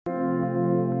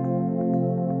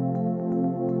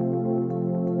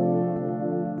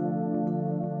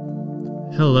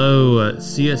Hello,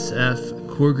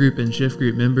 CSF core group and shift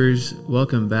group members.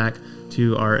 Welcome back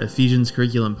to our Ephesians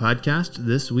Curriculum podcast.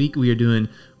 This week we are doing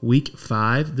week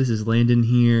 5. This is Landon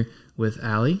here with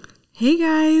Allie. Hey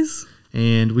guys.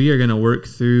 And we are going to work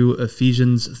through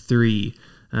Ephesians 3.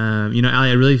 Allie,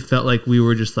 I really felt like we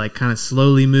were just like kind of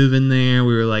slowly moving there.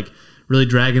 We were like really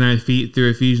dragging our feet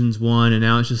through Ephesians 1, and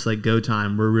now it's just like go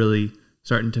time. We're really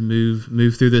starting to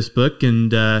move through this book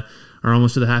and are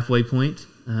almost to the halfway point.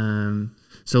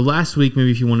 So last week, maybe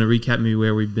if you want to recap maybe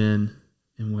where we've been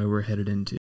and where we're headed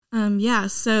into.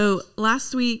 So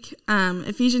last week,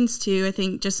 Ephesians 2, I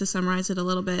think just to summarize it a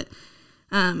little bit,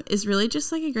 is really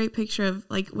just like a great picture of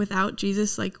like without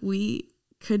Jesus, like we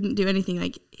couldn't do anything.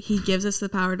 Like he gives us the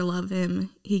power to love him.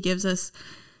 He gives us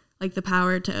like the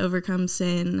power to overcome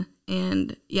sin.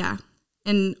 And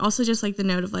also just like the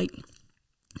note of like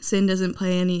sin doesn't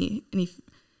play any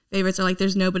favorites, or like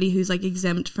there's nobody who's like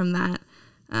exempt from that.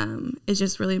 It's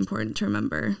just really important to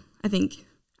remember, I think,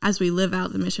 as we live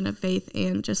out the mission of faith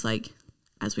and just like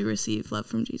as we receive love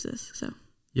from Jesus. So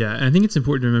yeah, and I think it's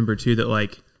important to remember too that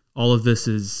like all of this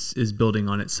is building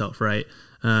on itself, right?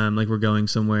 Like we're going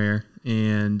somewhere,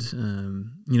 and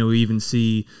we even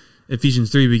see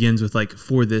Ephesians 3 begins with like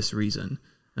for this reason.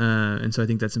 And so I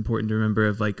think that's important to remember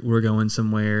of like we're going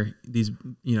somewhere. These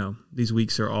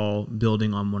weeks are all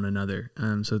building on one another.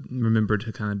 So remember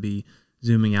to kind of be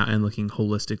zooming out and looking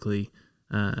holistically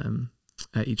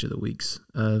at each of the weeks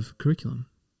of curriculum.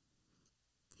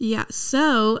 Yeah,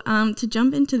 so to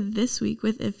jump into this week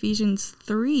with Ephesians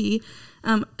 3,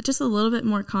 just a little bit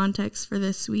more context for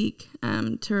this week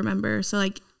to remember. So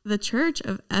like the church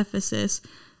of Ephesus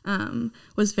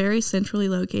was very centrally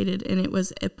located, and it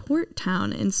was a port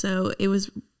town. And so it was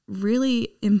really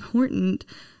important,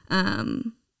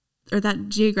 or that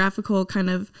geographical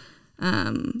kind of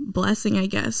blessing, I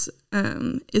guess,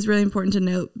 is really important to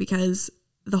note because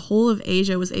the whole of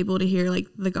Asia was able to hear like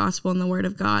the gospel and the word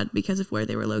of God because of where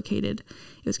they were located.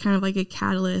 It was kind of like a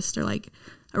catalyst or like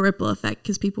a ripple effect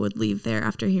because people would leave there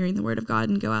after hearing the word of God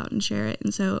and go out and share it.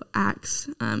 And so Acts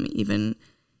even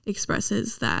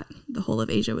expresses that the whole of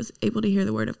Asia was able to hear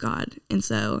the word of God. And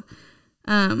so,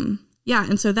 and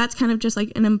so that's kind of just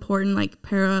like an important like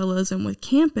parallelism with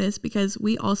campus because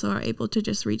we also are able to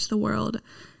just reach the world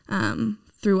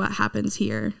through what happens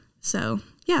here. So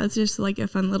yeah, it's just like a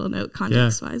fun little note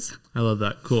context-wise. I love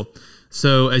that. Cool.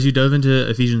 So as you dove into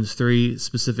Ephesians 3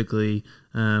 specifically,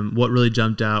 what really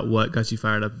jumped out? What got you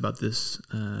fired up about this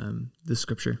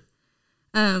scripture?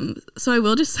 So I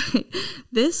will just say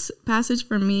this passage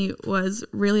for me was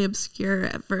really obscure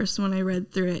at first when I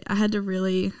read through it. I had to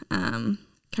really kind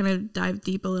of dive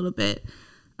deep a little bit.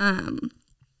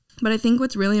 But I think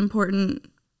what's really important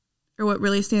or what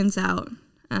really stands out,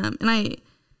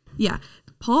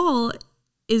 Paul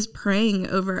is praying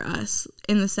over us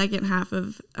in the second half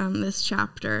of this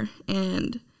chapter,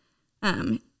 and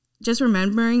just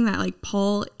remembering that like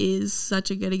Paul is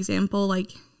such a good example.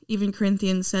 Like even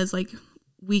Corinthians says like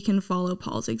we can follow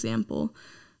Paul's example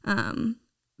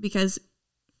because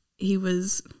he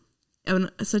was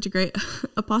such a great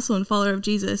apostle and follower of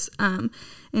Jesus.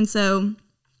 And so,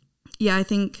 yeah, I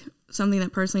think something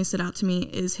that personally stood out to me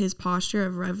is his posture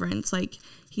of reverence. Like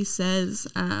he says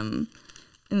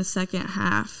in the second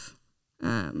half,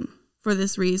 for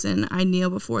this reason, I kneel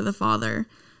before the Father.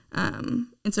 And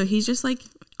so he's just like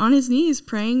on his knees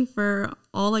praying for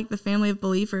all like the family of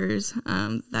believers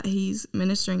that he's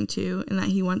ministering to and that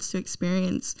he wants to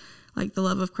experience like the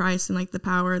love of Christ and like the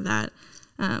power that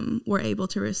we're able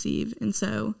to receive. And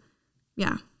so,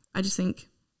 yeah, I just think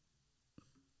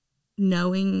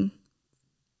knowing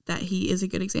that he is a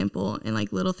good example and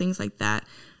like little things like that,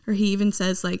 or he even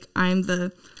says like, I'm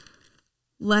the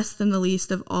less than the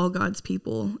least of all God's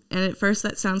people. And at first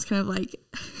that sounds kind of like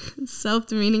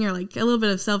self-demeaning or like a little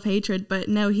bit of self-hatred, but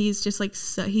no, he's just like,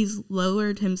 he's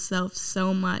lowered himself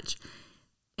so much.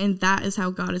 And that is how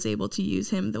God is able to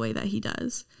use him the way that he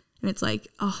does. And it's like,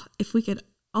 oh, if we could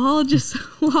all just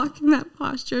walk in that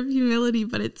posture of humility,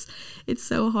 but it's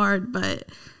so hard. But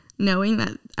knowing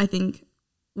that, I think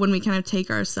when we kind of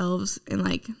take ourselves and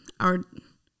like our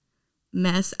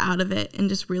mess out of it and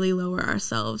just really lower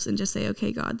ourselves and just say,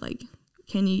 okay, God, like,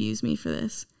 can you use me for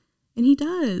this? And he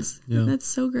does. Yeah. That's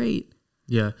so great.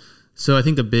 Yeah. So I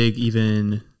think a big,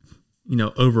 even,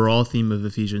 overall theme of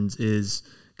Ephesians is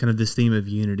kind of this theme of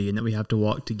unity and that we have to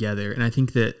walk together. And I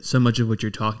think that so much of what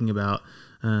you're talking about,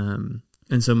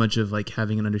 and so much of like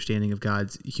having an understanding of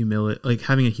God's humility, like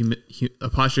having a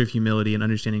posture of humility and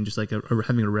understanding just like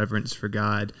having a reverence for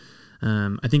God,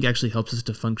 I think actually helps us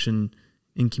to function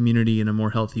in community in a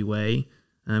more healthy way,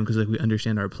 because like we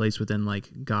understand our place within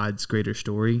like God's greater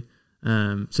story.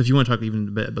 So if you want to talk even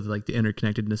a bit about like the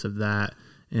interconnectedness of that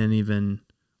and even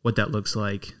what that looks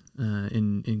like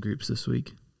in groups this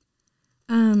week.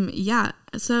 Yeah.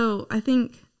 So I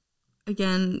think,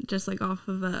 again, just like off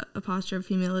of a posture of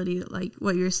humility, like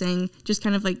what you're saying, just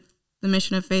kind of like the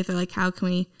mission of faith, or like how can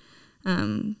we,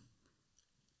 I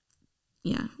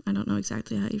don't know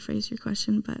exactly how you phrase your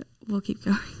question, but we'll keep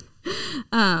going.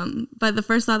 But the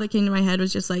first thought that came to my head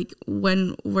was just like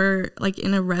when we're like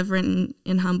in a reverent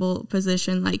and humble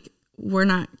position, like we're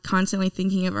not constantly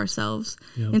thinking of ourselves.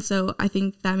 Yep. And so I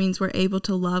think that means we're able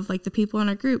to love like the people in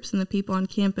our groups and the people on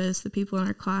campus, the people in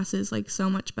our classes, like so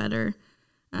much better.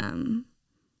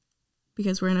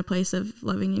 Because we're in a place of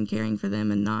loving and caring for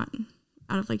them and not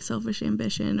out of like selfish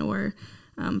ambition or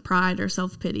pride or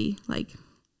self-pity. Like,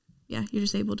 yeah, you're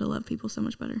just able to love people so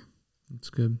much better. That's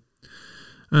good.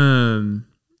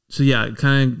 So yeah,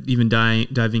 kind of even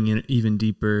diving in even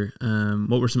deeper,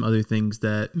 what were some other things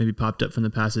that maybe popped up from the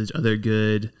passage, other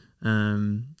good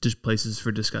just places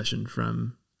for discussion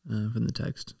from the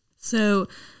text? So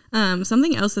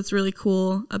something else that's really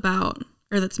cool about,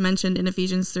 or that's mentioned in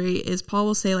Ephesians 3 is Paul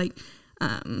will say like,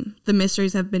 the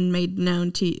mysteries have been made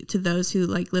known to those who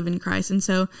like live in Christ. And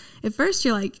so at first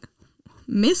you're like,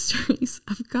 mysteries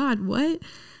of God, what?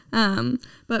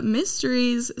 But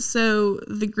mysteries, so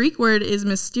the Greek word is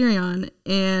mysterion,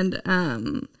 and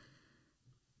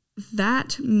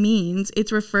that means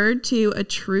it's referred to a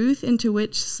truth into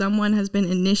which someone has been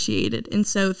initiated. And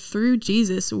so through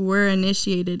Jesus, we're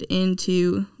initiated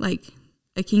into like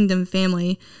a kingdom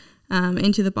family,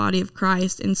 into the body of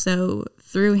Christ. And so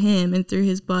through him and through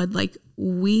his blood, like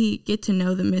we get to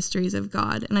know the mysteries of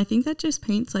God. And I think that just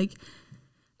paints like,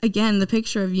 again, the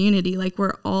picture of unity, like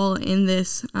we're all in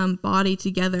this body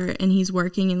together, and he's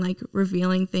working and like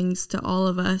revealing things to all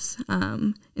of us.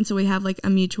 And so we have like a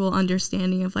mutual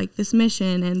understanding of like this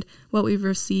mission and what we've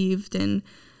received. And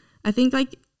I think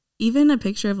like even a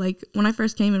picture of like when I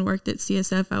first came and worked at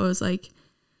CSF, I was like,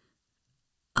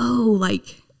 oh,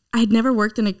 like I'd never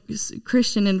worked in a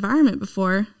Christian environment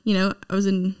before. You know, I was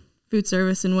in food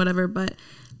service and whatever, but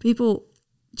people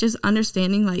just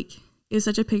understanding like, it was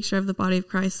such a picture of the body of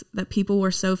Christ that people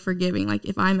were so forgiving. Like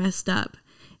if I messed up,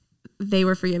 they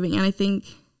were forgiving. And I think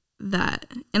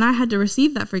that, and I had to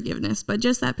receive that forgiveness, but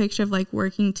just that picture of like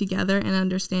working together and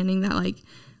understanding that like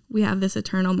we have this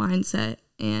eternal mindset.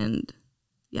 And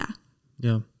yeah.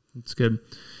 Yeah, that's good.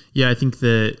 Yeah, I think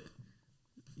that,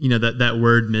 you know, that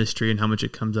word mystery and how much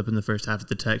it comes up in the first half of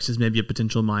the text is maybe a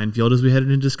potential minefield as we head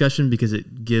into discussion, because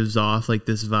it gives off like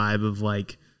this vibe of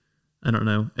like, I don't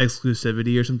know,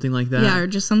 exclusivity or something like that. Yeah, or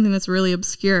just something that's really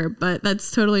obscure, but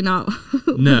that's totally not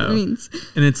what it means.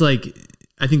 And it's like,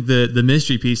 I think the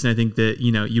mystery piece, and I think that,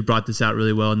 you know, you brought this out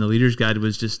really well in the Leader's Guide,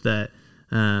 was just that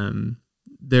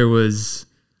there was,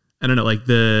 I don't know, like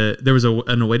there was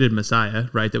an awaited Messiah,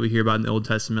 right, that we hear about in the Old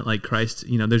Testament, like Christ,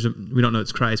 you know, we don't know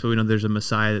it's Christ, but we know there's a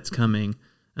Messiah that's coming.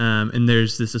 And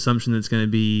there's this assumption that's going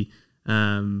to be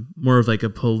more of like a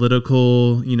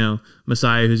political, you know,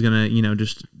 Messiah who's going to, you know,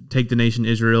 just take the nation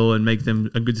Israel and make them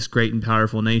this great and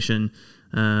powerful nation.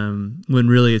 When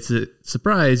really it's a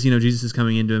surprise, you know, Jesus is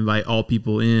coming in to invite all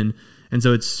people in. And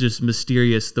so it's just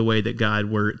mysterious the way that God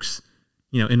works,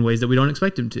 you know, in ways that we don't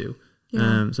expect him to.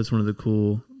 Yeah. So it's one of the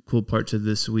cool parts of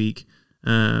this week.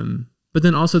 But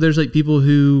then also there's like people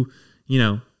who, you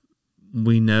know,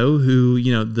 we know who,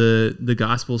 you know, the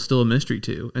gospel is still a mystery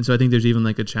to. And so I think there's even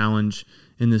like a challenge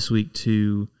in this week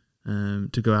to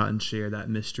go out and share that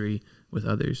mystery with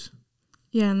others.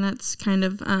 Yeah. And that's kind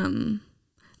of,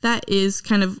 that is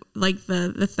kind of like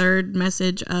the third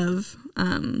message of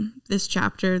this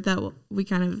chapter that we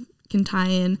kind of can tie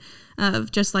in,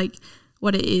 of just like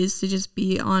what it is to just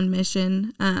be on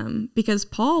mission. Because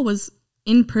Paul was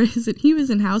in prison, he was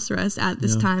in house arrest at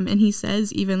this time, and he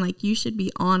says even like, you should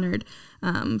be honored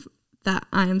that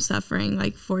I am suffering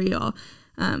like for y'all.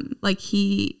 Like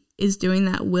he is doing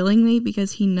that willingly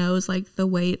because he knows like the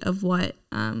weight of what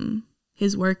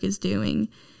his work is doing.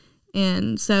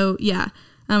 And so yeah,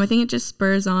 I think it just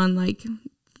spurs on like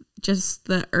just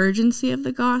the urgency of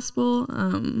the gospel,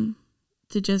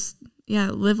 to just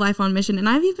live life on mission. And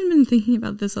I've even been thinking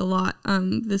about this a lot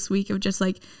this week, of just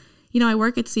like, you know, I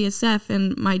work at CSF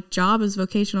and my job is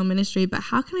vocational ministry, but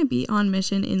how can I be on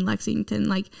mission in Lexington?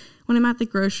 Like when I'm at the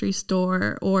grocery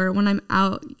store or when I'm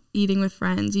out eating with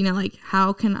friends, you know, like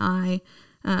how can I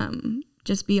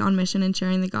just be on mission and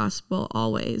sharing the gospel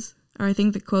always? Or I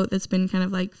think the quote that's been kind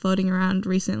of like floating around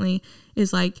recently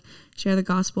is like, share the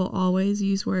gospel always,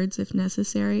 use words if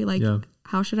necessary. Like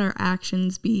how should our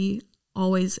actions be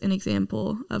always an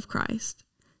example of Christ?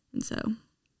 And so,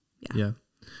 yeah.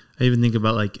 I even think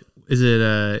about like is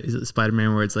it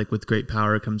Spider-Man where it's like with great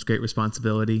power comes great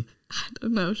responsibility? I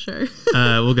don't know. Sure.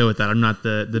 We'll go with that. I'm not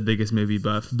the biggest movie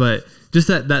buff, but just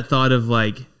that thought of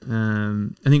like, I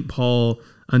think Paul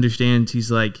understands.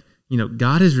 He's like,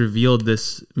 God has revealed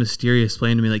this mysterious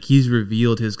plan to me. Like he's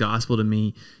revealed his gospel to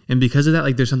me. And because of that,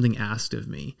 like there's something asked of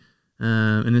me.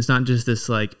 And it's not just this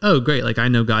like, oh great, like I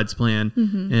know God's plan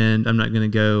and I'm not going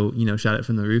to go, shout it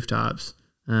from the rooftops.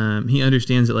 He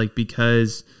understands that like,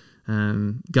 because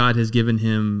God has given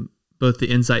him both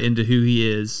the insight into who he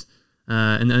is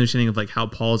and the understanding of like how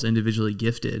Paul's individually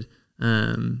gifted,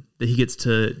 that he gets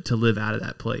to live out of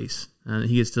that place.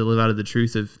 He gets to live out of the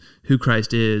truth of who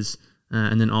Christ is.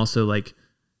 And then also like,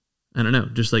 I don't know,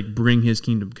 just like bring his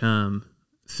kingdom come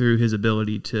through his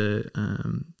ability to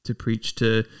preach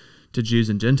to Jews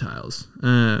and Gentiles.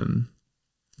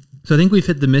 So I think we've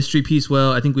hit the mystery piece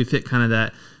well. I think we've hit kind of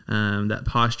that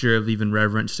posture of even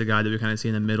reverence to God that we kind of see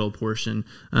in the middle portion.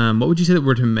 What would you say that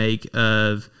we're to make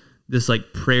of this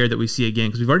like prayer that we see again?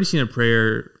 Because we've already seen a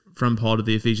prayer from Paul to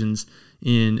the Ephesians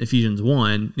in Ephesians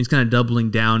 1. He's kind of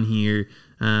doubling down here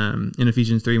in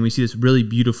Ephesians 3, and we see this really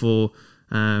beautiful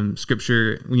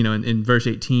scripture, in verse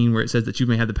 18, where it says that you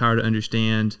may have the power to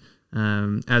understand,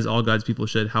 as all God's people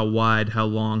should, how wide, how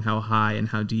long, how high, and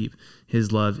how deep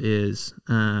his love is.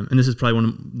 And this is probably one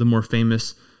of the more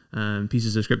famous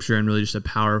pieces of scripture and really just a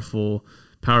powerful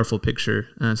picture.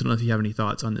 So I don't know if you have any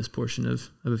thoughts on this portion of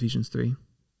Ephesians 3.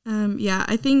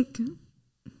 I think...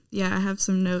 I have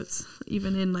some notes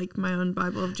even in like my own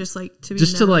Bible of just like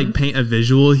to like paint a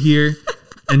visual here.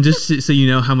 And just so you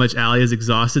know how much Allie has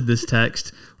exhausted this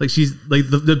text, like she's like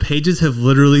the pages have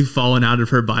literally fallen out of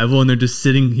her Bible and they're just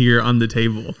sitting here on the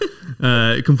table,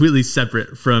 completely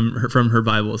separate from her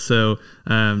Bible. So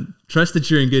trust that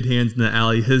you're in good hands and that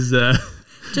Allie has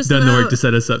done the work to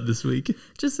set us up this week.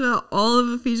 Just about all of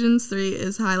Ephesians 3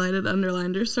 is highlighted,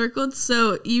 underlined, or circled.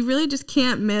 So you really just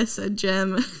can't miss a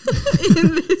gem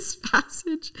in this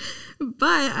passage.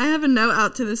 But I have a note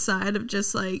out to the side of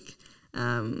just like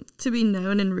to be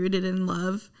known and rooted in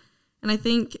love. And I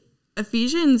think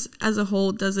Ephesians as a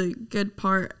whole does a good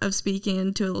part of speaking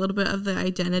into a little bit of the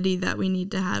identity that we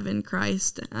need to have in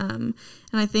Christ. And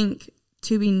I think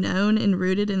to be known and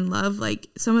rooted in love, like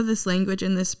some of this language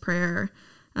in this prayer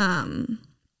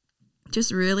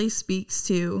just really speaks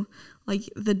to like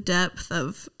the depth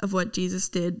of what Jesus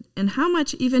did and how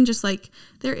much even just like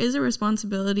there is a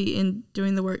responsibility in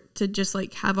doing the work to just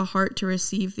like have a heart to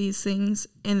receive these things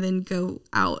and then go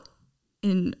out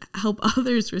and help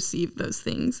others receive those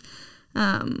things.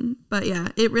 But yeah,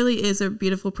 it really is a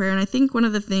beautiful prayer. And I think one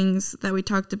of the things that we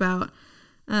talked about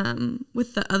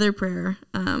with the other prayer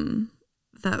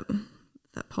that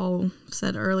Paul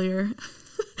said earlier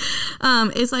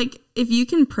is like if you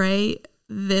can pray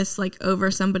this like over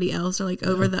somebody else or like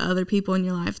over the other people in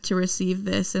your life to receive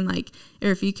this, and like, or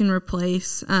if you can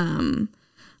replace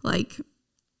like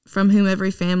from whom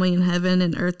every family in heaven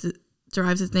and earth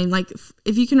derives its name, like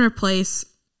if you can replace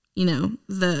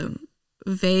the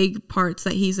vague parts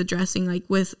that he's addressing like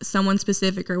with someone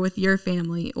specific or with your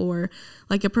family or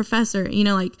like a professor,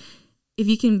 like if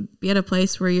you can be at a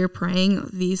place where you're praying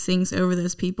these things over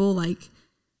those people, like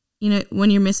when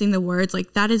you're missing the words,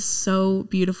 like that is so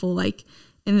beautiful. Like,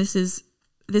 and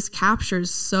this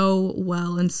captures so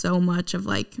well and so much of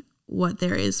like what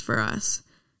there is for us.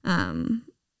 And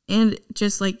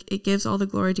just like, it gives all the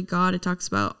glory to God. It talks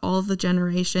about all the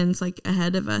generations like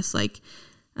ahead of us. Like,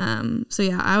 so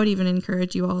yeah, I would even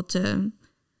encourage you all to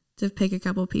pick a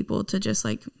couple people to just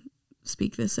like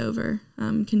speak this over,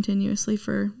 continuously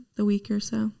for the week or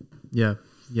so. Yeah.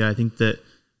 I think that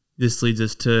this leads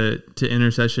us to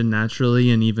intercession naturally,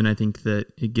 and even I think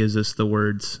that it gives us the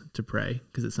words to pray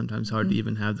because it's sometimes hard to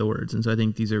even have the words. And so I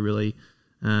think these are really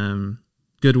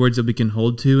good words that we can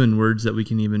hold to and words that we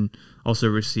can even also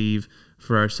receive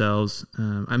for ourselves.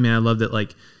 I love that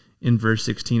like in verse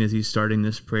 16 as he's starting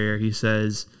this prayer, he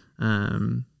says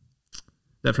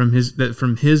that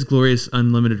from his glorious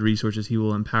unlimited resources he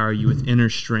will empower you with inner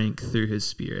strength through his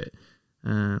Spirit.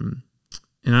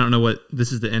 And I don't know what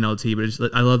this is the NLT,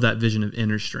 but I love that vision of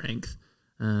inner strength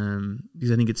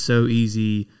because I think it's so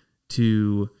easy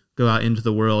to go out into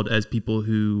the world as people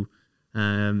who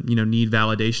need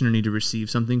validation or need to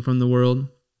receive something from the world.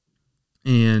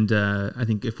 And I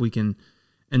think if we can,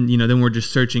 and then we're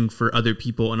just searching for other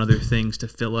people and other things to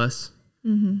fill us.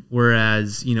 Mm-hmm.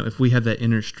 Whereas if we have that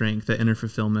inner strength, that inner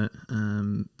fulfillment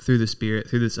through the Spirit,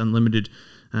 through this unlimited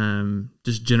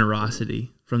just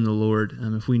generosity from the Lord,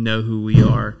 if we know who we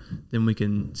are, then we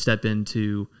can step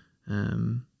into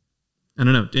I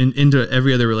don't know, into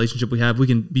every other relationship we have, we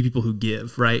can be people who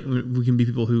give, right? We can be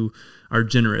people who are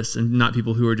generous and not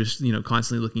people who are just,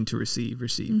 constantly looking to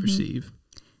receive.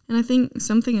 And I think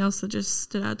something else that just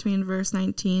stood out to me in verse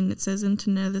 19, it says, and to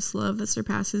know this love that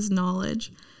surpasses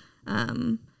knowledge,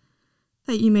 that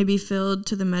you may be filled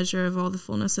to the measure of all the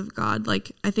fullness of God.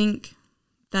 Like, I think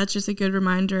that's just a good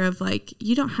reminder of, like,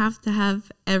 you don't have to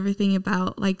have everything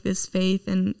about, like, this faith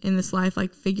and in this life,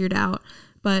 like, figured out.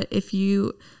 But if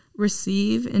you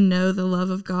receive and know the love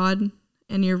of God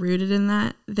and you're rooted in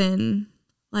that, then,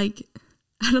 like,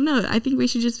 I don't know, I think we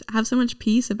should just have so much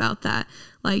peace about that.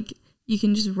 Like, you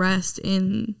can just rest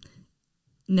in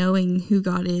knowing who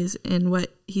God is and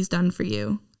what he's done for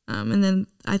you. And then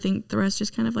I think the rest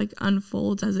just kind of like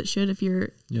unfolds as it should if you're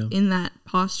in that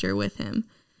posture with him.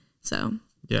 So,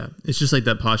 yeah, it's just like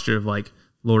that posture of like,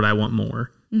 Lord, I want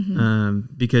more.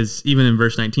 Because even in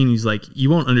verse 19, he's like, you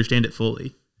won't understand it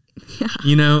fully.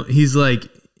 Yeah. He's like,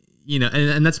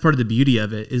 and that's part of the beauty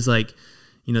of it is like,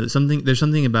 there's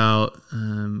something about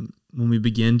when we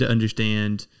begin to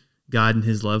understand God and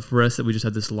his love for us that we just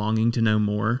have this longing to know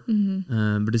more.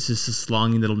 But it's just this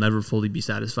longing that'll never fully be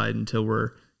satisfied until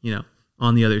we're,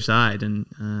 on the other side and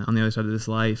on the other side of this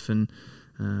life. And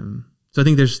so I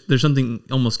think there's something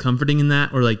almost comforting in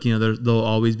that, or like, there'll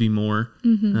always be more.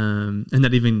 And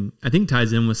that even, I think,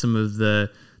 ties in with some of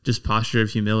the just posture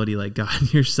of humility. Like,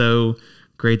 God, you're so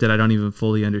great that I don't even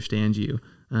fully understand you.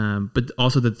 But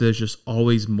also that there's just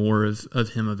always more of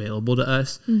him available to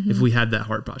us if we have that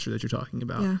heart posture that you're talking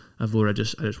about of, Lord, I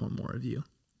just want more of you.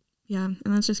 Yeah. And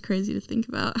that's just crazy to think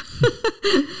about.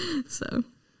 So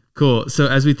cool. So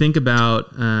as we think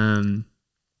about,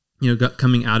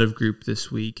 coming out of group this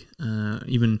week,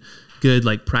 even good,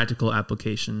 like practical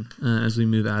application as we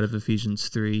move out of Ephesians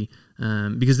 3,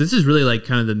 because this is really like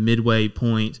kind of the midway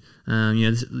point.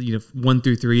 1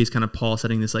 through 3 is kind of Paul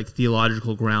setting this like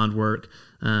theological groundwork.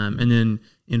 And then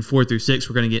in 4 through 6,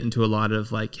 we're going to get into a lot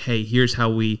of like, hey, here's how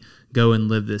we go and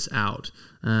live this out.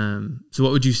 So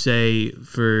what would you say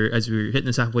as we're hitting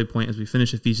this halfway point, as we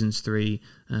finish Ephesians 3,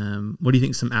 what do you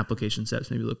think some application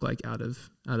steps maybe look like out of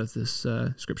this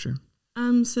scripture?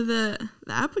 So the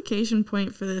application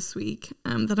point for this week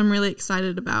that I'm really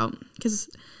excited about,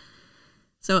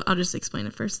 so I'll just explain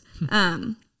it first.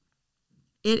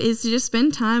 It is to just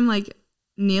spend time like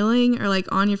kneeling or like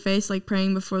on your face, like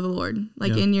praying before the Lord,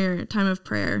 like in your time of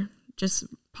prayer, just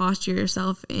posture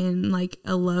yourself in like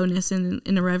a lowness and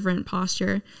in a reverent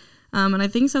posture. And I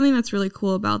think something that's really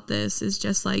cool about this is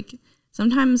just like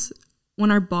sometimes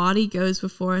when our body goes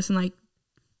before us and like,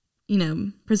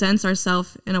 presents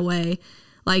ourselves in a way,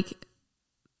 like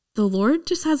the Lord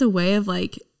just has a way of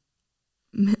like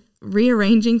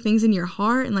rearranging things in your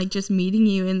heart and like just meeting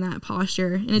you in that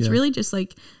posture. And it's really just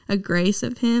like a grace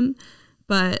of him,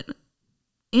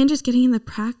 and just getting in the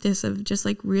practice of just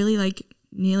like really like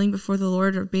kneeling before the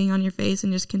Lord or being on your face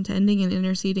and just contending and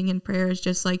interceding in prayer is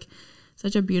just like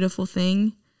such a beautiful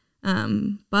thing.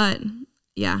 But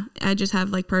yeah, I just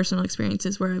have like personal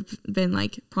experiences where I've been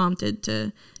like prompted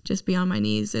to just be on my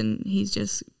knees, and he's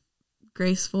just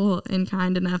graceful and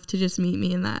kind enough to just meet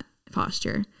me in that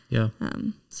posture. Yeah.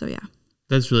 So yeah.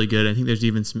 That's really good. I think there's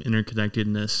even some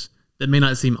interconnectedness that may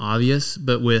not seem obvious,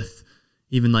 but with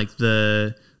even like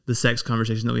the sex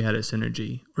conversation that we had at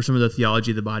Synergy, or some of the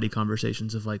theology of the body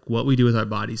conversations of like what we do with our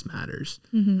bodies matters.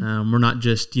 We're not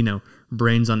just,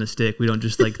 brains on a stick. We don't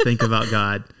just like think about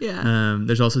God.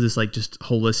 There's also this like just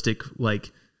holistic,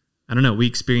 like, I don't know, we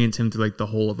experience him through like the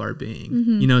whole of our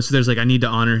being, so there's like, I need to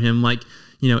honor him, like,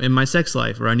 in my sex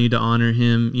life, or I need to honor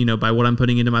him, by what I'm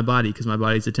putting into my body, because my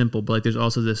body's a temple. But like, there's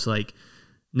also this like,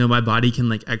 no, my body can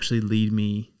like actually lead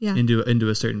me into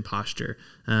a certain posture.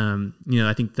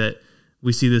 I think that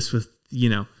we see this with,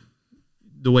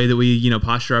 the way that we,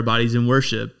 posture our bodies in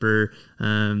worship, or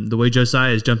the way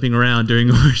Josiah is jumping around during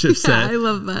a worship set. I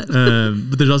love that.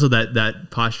 But there's also that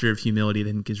posture of humility that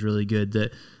I think is really good,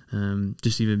 that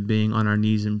just even being on our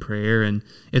knees in prayer. And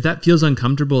if that feels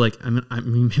uncomfortable, like, I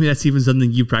mean, maybe that's even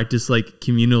something you practice like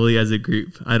communally as a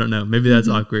group. I don't know. Maybe that's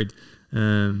awkward.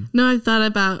 No, I've thought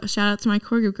about, shout out to my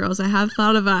core group girls, I have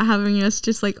thought about having us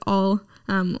just like all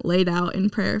laid out in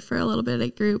prayer for a little bit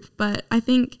at group. But I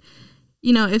think,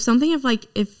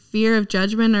 if fear of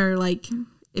judgment, or like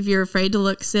if you're afraid to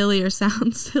look silly or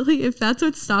sound silly, if that's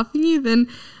what's stopping you, then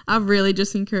I really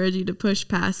just encourage you to push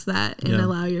past that and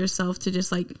allow yourself to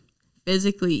just like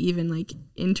physically even like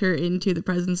enter into the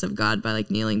presence of God by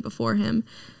like kneeling before him.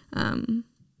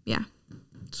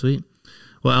 Sweet.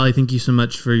 Well, Allie, thank you so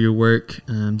much for your work.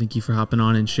 Thank you for hopping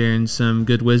on and sharing some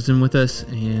good wisdom with us.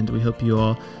 And we hope you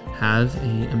all have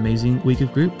an amazing week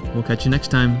of group. We'll catch you next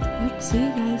time. Yep, see you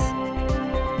guys.